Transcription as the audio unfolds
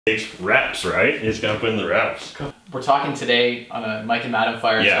takes reps, right? You just gotta put in the reps. We're talking today on a Mike and Matt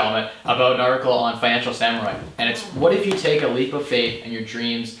Fire installment about an article on Financial Samurai, and it's what if you take a leap of faith and your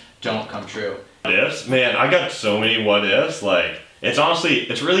dreams don't come true? What ifs? Man, I got so many what ifs. Like, it's honestly,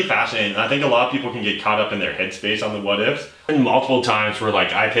 it's really fascinating. I think a lot of people can get caught up in their headspace on the what ifs. And multiple times where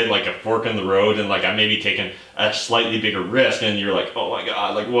like I've hit like a fork in the road and like I maybe taken a slightly bigger risk and you're like, oh my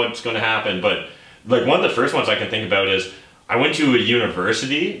God, like what's gonna happen? But like one of the first ones I can think about is I went to a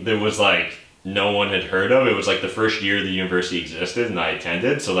university that was like no one had heard of. It was like the first year the university existed and I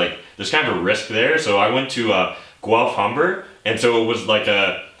attended. So like there's kind of a risk there. So I went to Guelph Humber, and so it was like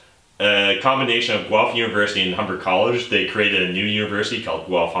a combination of Guelph University and Humber College. They created a new university called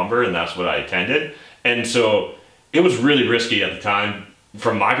Guelph Humber, and that's what I attended. And so it was really risky at the time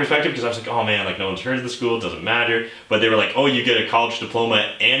from my perspective, because I was like, oh man, like no one's heard of the school, it doesn't matter. But they were like, oh, you get a college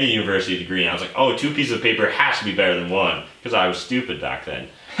diploma and a university degree. And I was like, oh, 2 pieces of paper has to be better than one, because I was stupid back then.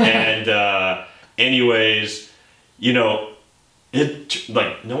 And anyways, you know, it turns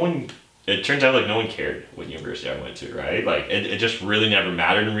out like no one cared what university I went to, right? Like it just really never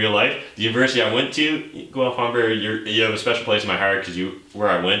mattered in real life. The university I went to, Guelph Humber, you have a special place in my heart because where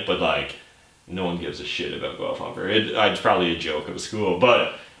I went, but like no one gives a shit about Guelph Humber. It's probably a joke of a school,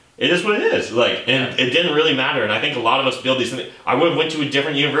 but it is what it is. Like, and it didn't really matter. And I think a lot of us build these things. I would have went to a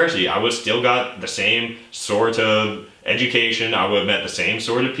different university. I would have still got the same sort of education. I would have met the same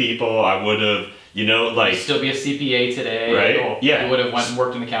sort of people. I would have, you know, like... You'd still be a CPA today. Right? Or yeah. You would have went and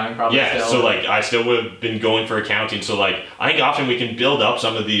worked in accounting probably yeah, still. so like, I still would have been going for accounting. So like, I think often we can build up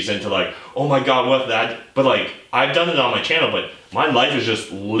some of these into like, oh my God, what that? But like, I've done it on my channel, but my life is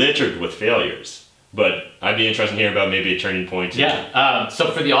just littered with failures. But I'd be interested in hearing about maybe a turning point. Yeah,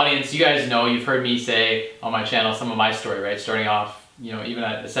 so for the audience, you guys know, you've heard me say on my channel some of my story, right? Starting off, you know, even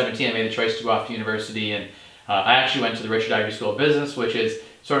at 17, I made the choice to go off to university, and I actually went to the Richard Ivey School of Business, which is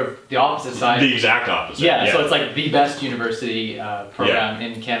sort of the opposite side. The exact opposite. Yeah, so it's like the best university program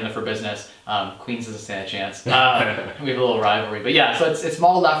in Canada for business. Queens doesn't stand a chance. We have a little rivalry. But yeah, so it's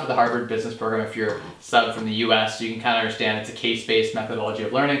modeled after the Harvard Business Program if you're sub from the US, so you can kind of understand it's a case-based methodology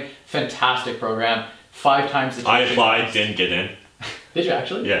of learning. Fantastic program. 5 times the tuition. I applied, didn't get in. Did you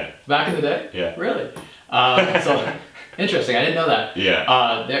actually? Yeah. Back in the day? Yeah. Really? So interesting, I didn't know that.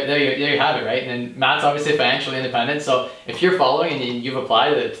 Yeah. There you have it, right? And Matt's obviously financially independent, so if you're following and you've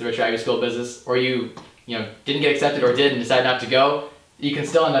applied to the Richard Ivey School of Business, or you didn't get accepted or did and decide not to go, you can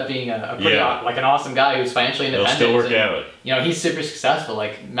still end up being a pretty like an awesome guy who's financially independent. It'll still work out. You know, he's super successful.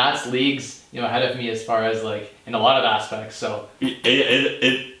 Like Matt's leagues, ahead of me as far as like in a lot of aspects. So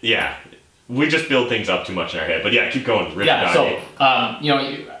yeah. We just build things up too much in our head. But yeah, keep going. Yeah, so,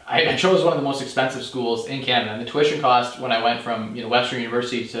 I chose one of the most expensive schools in Canada. And the tuition cost when I went from, Western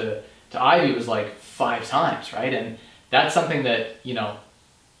University to Ivy was like 5 times, right? And that's something that,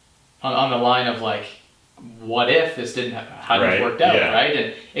 on the line of like, what if this hadn't worked out, right?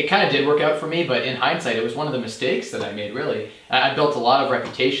 And it kind of did work out for me, but in hindsight, it was one of the mistakes that I made, really. I built a lot of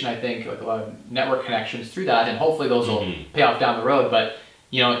reputation, I think, like a lot of network connections through that, and hopefully those will pay off down the road. But,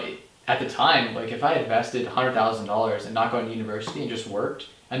 at the time, like if I invested $100,000 and not going to university and just worked,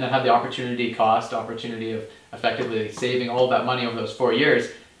 and then had the opportunity of effectively saving all of that money over those 4 years,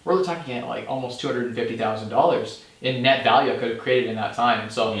 we're talking at like almost $250,000 in net value I could have created in that time.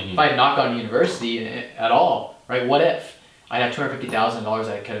 And so if I had not gone to university at all, right, what if I'd have $250,000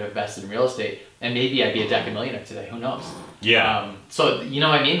 I could have invested in real estate, and maybe I'd be a decamillionaire today, who knows? Yeah. So you know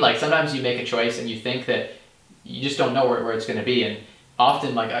what I mean? Like sometimes you make a choice and you think that you just don't know where it's going to be. And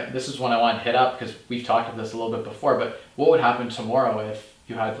often, like this is one I want to hit up because we've talked about this a little bit before, but what would happen tomorrow if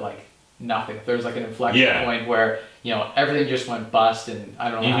you had like nothing? If there's like an inflection point where, everything just went bust and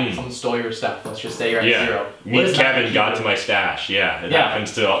I don't know, someone stole your stuff. Let's just say you're at zero. Me, Kevin, got to my stash. Yeah, it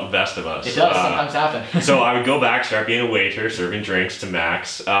happens to the best of us. It does sometimes happen. So I would go back, start being a waiter, serving drinks to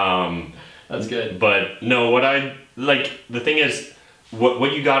Max. That's good. But no, the thing is,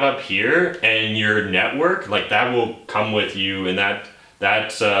 what you got up here and your network, like that will come with you, and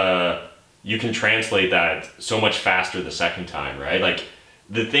that's you can translate that so much faster the second time, right? Like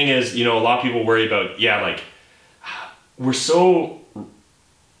the thing is, a lot of people worry about, like we're so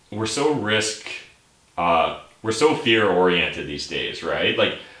fear oriented these days, right?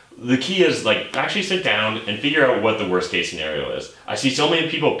 Like the key is like actually sit down and figure out what the worst case scenario is. I see so many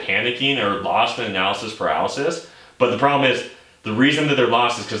people panicking or lost in analysis paralysis, but the problem is the reason that they're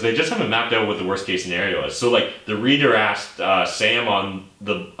lost is because they just haven't mapped out what the worst case scenario is. So like the reader asked Sam on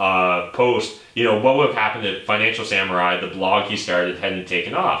the post, what would have happened if Financial Samurai, the blog he started, hadn't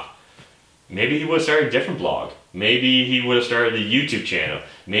taken off? Maybe he would have started a different blog. Maybe he would have started a YouTube channel.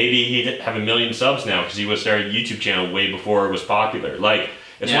 Maybe he'd have 1 million subs now because he would have started a YouTube channel way before it was popular. Like,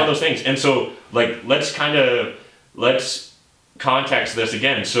 It's one of those things. And so like, let's context this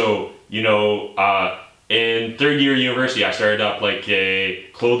again. So, you know, in third year university, I started up like a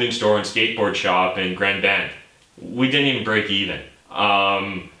clothing store and skateboard shop in Grand Bend. We didn't even break even.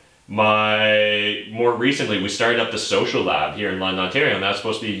 More recently, we started up the Social Lab here in London, Ontario, and that's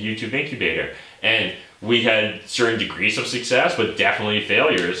supposed to be a YouTube incubator. And we had certain degrees of success, but definitely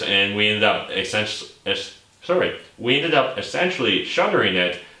failures. And we ended up essentially shuttering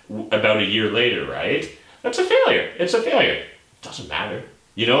it about a year later, right? That's a failure. It's a failure. It doesn't matter.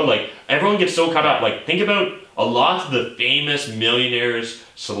 You know, like, everyone gets so caught up. Like, think about a lot of the famous millionaires,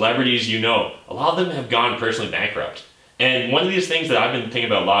 celebrities you know. A lot of them have gone personally bankrupt. And one of these things that I've been thinking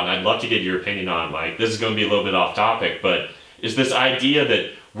about a lot, and I'd love to get your opinion on, Mike, this is going to be a little bit off topic, but is this idea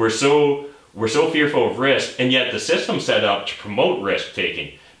that we're so fearful of risk, and yet the system's set up to promote risk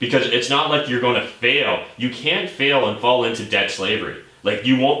taking. Because it's not like you're going to fail. You can't fail and fall into debt slavery. Like,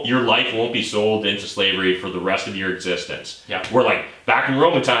 your life won't be sold into slavery for the rest of your existence. Yeah. Where, like, back in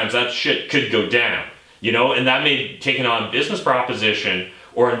Roman times, that shit could go down. You know, and that made taking on a business proposition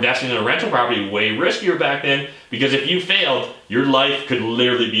or investing in a rental property way riskier back then, because if you failed, your life could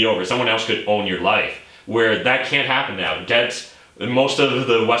literally be over. Someone else could own your life. Where that can't happen now. Debts, in most of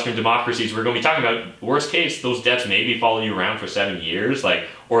the Western democracies we're going to be talking about, worst case, those debts maybe follow you around for 7 years, like,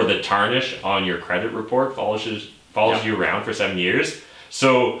 or the tarnish on your credit report follows you around for 7 years.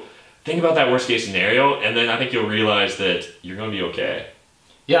 So think about that worst case scenario, and then I think you'll realize that you're going to be okay.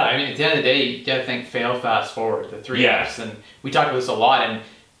 Yeah, I mean, at the end of the day, you got to think fail, fast forward, the 3 Fs. And we talk about this a lot, and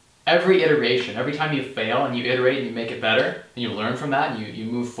every iteration, every time you fail and you iterate and you make it better, and you learn from that, and you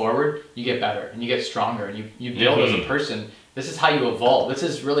move forward, you get better, and you get stronger, and you build as a person. This is how you evolve. This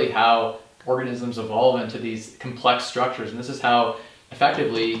is really how organisms evolve into these complex structures, and this is how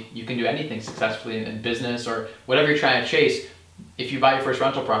effectively you can do anything successfully in business or whatever you're trying to chase. If you buy your first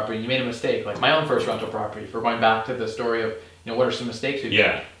rental property and you made a mistake, like my own first rental property, if we're going back to the story of, you know, what are some mistakes we've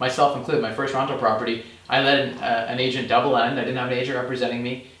made? Myself included, my first rental property, I let an agent double end. I didn't have an agent representing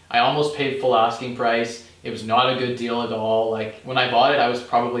me. I almost paid full asking price. It was not a good deal at all. Like, when I bought it, I was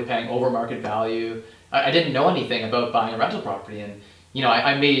probably paying over market value. I didn't know anything about buying a rental property, and, you know,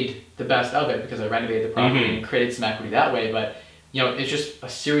 I made the best of it because I renovated the property and created some equity that way. But, you know, it's just a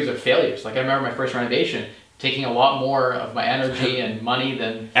series of failures. Like, I remember my first renovation taking a lot more of my energy and money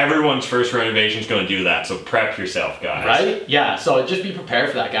than... Everyone's first renovation is going to do that, so prep yourself, guys. Right? Yeah, so just be prepared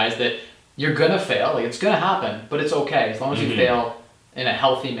for that, guys, that you're going to fail. Like, it's going to happen, but it's okay as long as you fail in a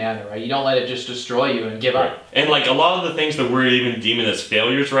healthy manner, right? You don't let it just destroy you and give up. And, like, a lot of the things that we're even deeming as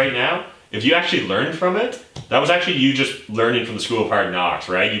failures right now, if you actually learned from it, that was actually you just learning from the School of Hard Knocks,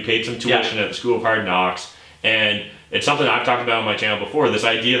 right? You paid some tuition at the School of Hard Knocks, and it's something I've talked about on my channel before, this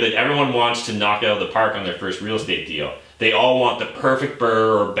idea that everyone wants to knock it out of the park on their first real estate deal. They all want the perfect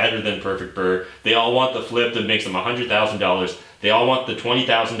burr or better than perfect burr. They all want the flip that makes them $100,000. They all want the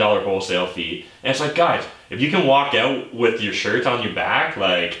 $20,000 wholesale fee. And it's like, guys, if you can walk out with your shirt on your back,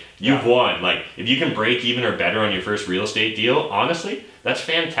 like, you've won. Like, if you can break even or better on your first real estate deal, honestly, that's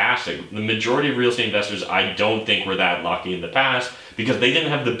fantastic. The majority of real estate investors, I don't think, were that lucky in the past because they didn't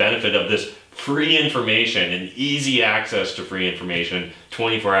have the benefit of this free information and easy access to free information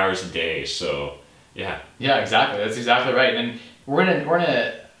 24 hours a day. So, yeah. Yeah, exactly. That's exactly right. And we're in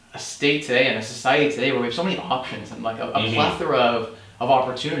a state today and a society today where we have so many options and like a plethora of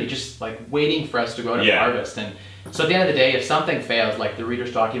opportunity just like waiting for us to go to harvest. And so at the end of the day, if something fails, like the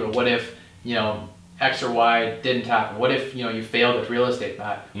reader's talking about, what if, you know, X or Y didn't happen? What if, you know, you failed with real estate,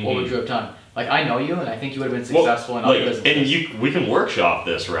 Matt? What would you have done? Like, I know you, and I think you would have been successful in other businesses. And we can workshop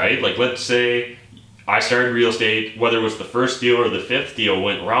this, right? Like, let's say I started real estate, whether it was the first deal or the fifth deal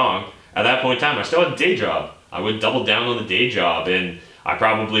went wrong. At that point in time, I still had a day job. I would double down on the day job, and I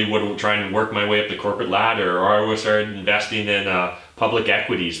probably would try and work my way up the corporate ladder, or I would have started investing in public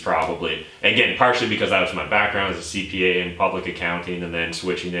equities probably. Again, partially because that was my background as a CPA in public accounting, and then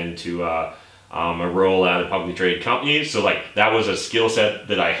switching into a role at a publicly traded company. So like that was a skill set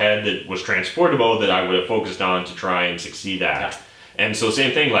that I had that was transportable that I would have focused on to try and succeed at. And so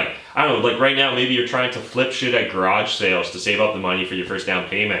same thing, like, I don't know, like right now maybe you're trying to flip shit at garage sales to save up the money for your first down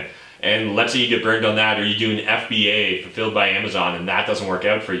payment. And let's say you get burned on that, or you do an FBA fulfilled by Amazon and that doesn't work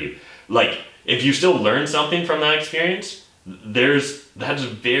out for you. Like, if you still learn something from that experience, that's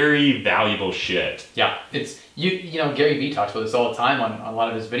very valuable shit. Yeah, it's, you know, Gary Vee talks about this all the time on a lot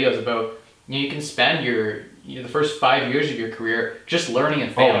of his videos about, you know, you can spend the first 5 years of your career just learning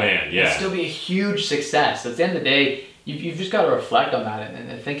and failing. Oh man, yeah. And still be a huge success. At the end of the day, you've just got to reflect on that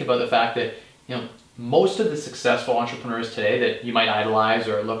and think about the fact that, you know, most of the successful entrepreneurs today that you might idolize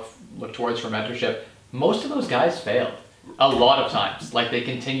or look towards for mentorship, most of those guys failed. a lot of times. Like they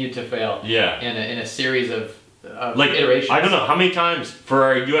continue to fail. Yeah. In a series of like iterations. I don't know how many times, for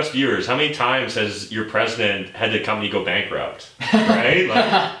our US viewers, how many times has your president had the company go bankrupt? Right?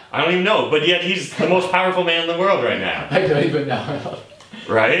 Like, I don't even know, but yet he's the most powerful man in the world right now. I don't even know.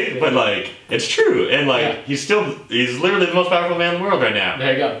 Right? But like, it's true. And like, he's literally the most powerful man in the world right now.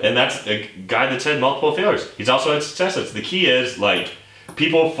 There you go. And that's a guy that's had multiple failures. He's also had successes. The key is like,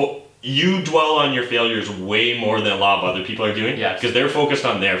 you dwell on your failures way more than a lot of other people are doing. Yes. Because they're focused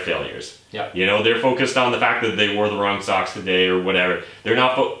on their failures. Yeah. You know, they're focused on the fact that they wore the wrong socks today or whatever. They're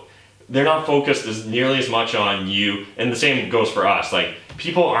not focused as nearly as much on you. And the same goes for us. Like,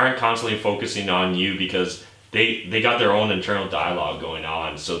 people aren't constantly focusing on you because they got their own internal dialogue going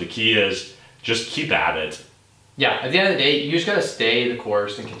on. So the key is just keep at it. Yeah, at the end of the day, you just got to stay the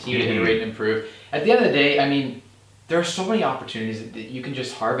course and continue to iterate and improve. At the end of the day, I mean, there are so many opportunities that you can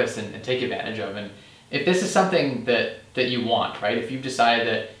just harvest and take advantage of. And if this is something that you want, right? If you've decided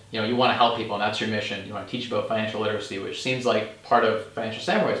that you want to help people and that's your mission, you want to teach about financial literacy, which seems like part of Financial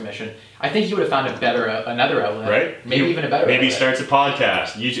Samurai's mission, I think you would have found another outlet, right? Maybe even a better outlet. Maybe he starts a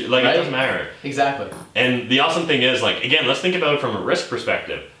podcast, YouTube, like right? It doesn't matter. Exactly. And the awesome thing is, like, again, let's think about it from a risk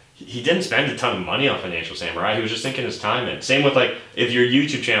perspective. He didn't spend a ton of money on Financial Samurai. He was just sinking his time in. Same with like, if your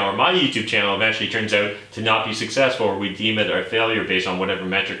YouTube channel or my YouTube channel eventually turns out to not be successful, or we deem it a failure based on whatever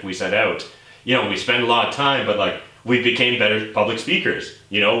metric we set out, we spend a lot of time, but like, we became better public speakers.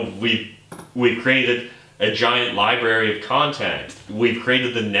 We've created a giant library of content. We've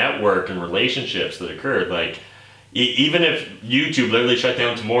created the network and relationships that occurred. Like, even if YouTube literally shut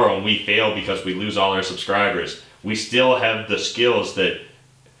down tomorrow and we fail because we lose all our subscribers, we still have the skills that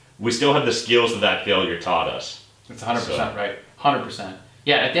that failure taught us. That's 100% right. 100%.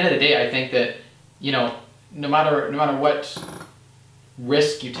 Yeah. At the end of the day, I think that no matter what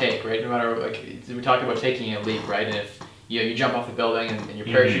risk you take, right? No matter, like, we talk about taking a leap, right? And if you jump off the building and your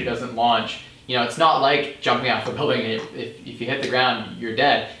parachute doesn't launch, it's not like jumping off the building and if you hit the ground, you're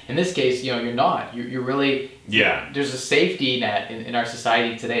dead. In this case, you're not. You're really, there's a safety net in our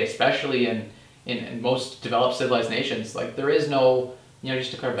society today, especially in most developed civilized nations. Like, there is no,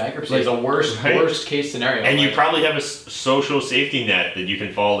 just declare bankruptcy is a worst case scenario. And you probably have a social safety net that you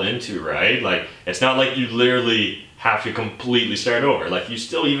can fall into, right? Like, it's not like you literally have to completely start over. Like, you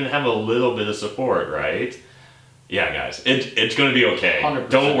still even have a little bit of support, right? Yeah, guys, it's going to be okay. 100%.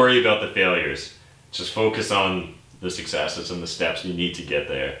 Don't worry about the failures. Just focus on the successes and the steps you need to get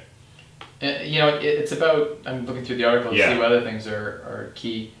there. It's about, I'm looking through the article to see what other things are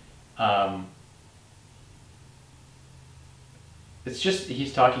key. It's just,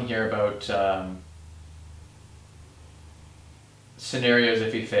 he's talking here about scenarios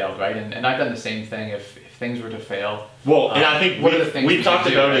if he failed, right? And I've done the same thing if things were to fail. Well, and I think we talked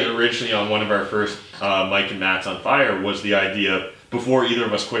about it right? originally on one of our first Mike and Matt's on Fire, was the idea, before either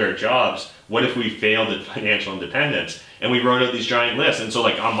of us quit our jobs, what if we failed at financial independence? And we wrote out these giant lists. And so,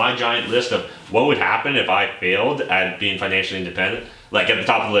 like, on my giant list of what would happen if I failed at being financially independent, like, at the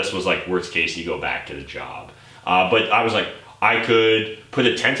top of the list was like, worst case, you go back to the job. But I was like, I could put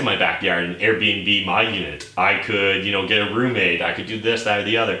a tent in my backyard and Airbnb my unit. I could, get a roommate. I could do this, that, or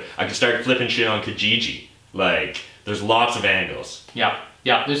the other. I could start flipping shit on Kijiji. Like, there's lots of angles. Yeah.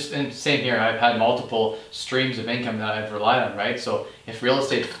 And same here. I've had multiple streams of income that I've relied on, right? So if real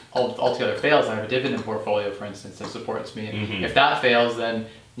estate altogether fails, I have a dividend portfolio, for instance, that supports me. Mm-hmm. If that fails, then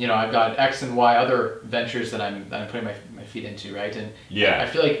I've got X and Y other ventures that I'm putting my feet into, right? And I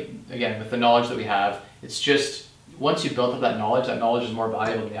feel like, again, with the knowledge that we have, it's just, once you've built up that knowledge is more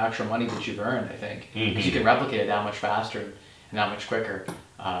valuable than the actual money that you've earned, I think, because you can replicate it that much faster and that much quicker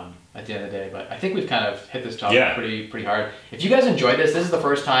at the end of the day. But I think we've kind of hit this topic pretty hard. If you guys enjoyed this is the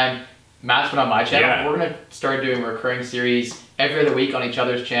first time Matt's been on my channel. We're going to start doing a recurring series every other week on each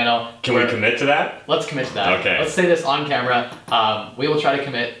other's channel. Can we commit to that? Let's commit to that. Okay. Let's say this on camera. We will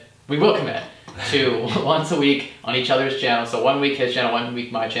commit to once a week on each other's channel. So 1 week his channel, 1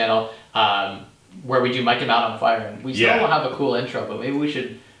 week my channel. Where we do Mike and Matt on Fire, and we still don't have a cool intro, but maybe we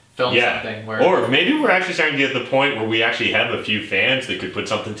should film something where... Or maybe we're actually starting to get to the point where we actually have a few fans that could put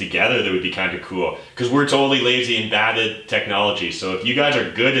something together that would be kind of cool, because we're totally lazy and bad at technology. So if you guys are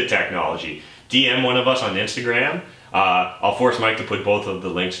good at technology, DM one of us on Instagram. I'll force Mike to put both of the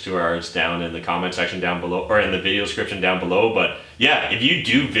links to ours down in the comment section down below, or in the video description down below. But yeah, if you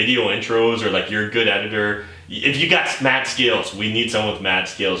do video intros, or like you're a good editor, if you got mad skills, we need someone with mad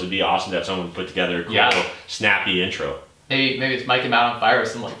skills. It'd be awesome to have someone put together a cool, snappy intro. Maybe it's Mike and Matt on Fire with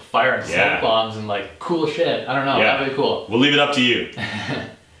some like fire and smoke bombs and like cool shit. I don't know. That'd be cool. We'll leave it up to you.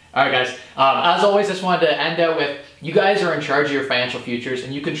 All right, guys. As always, just wanted to end out with You guys are in charge of your financial futures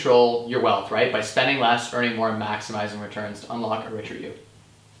and you control your wealth, right? By spending less, earning more, and maximizing returns to unlock a richer you.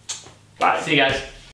 Bye. See you guys.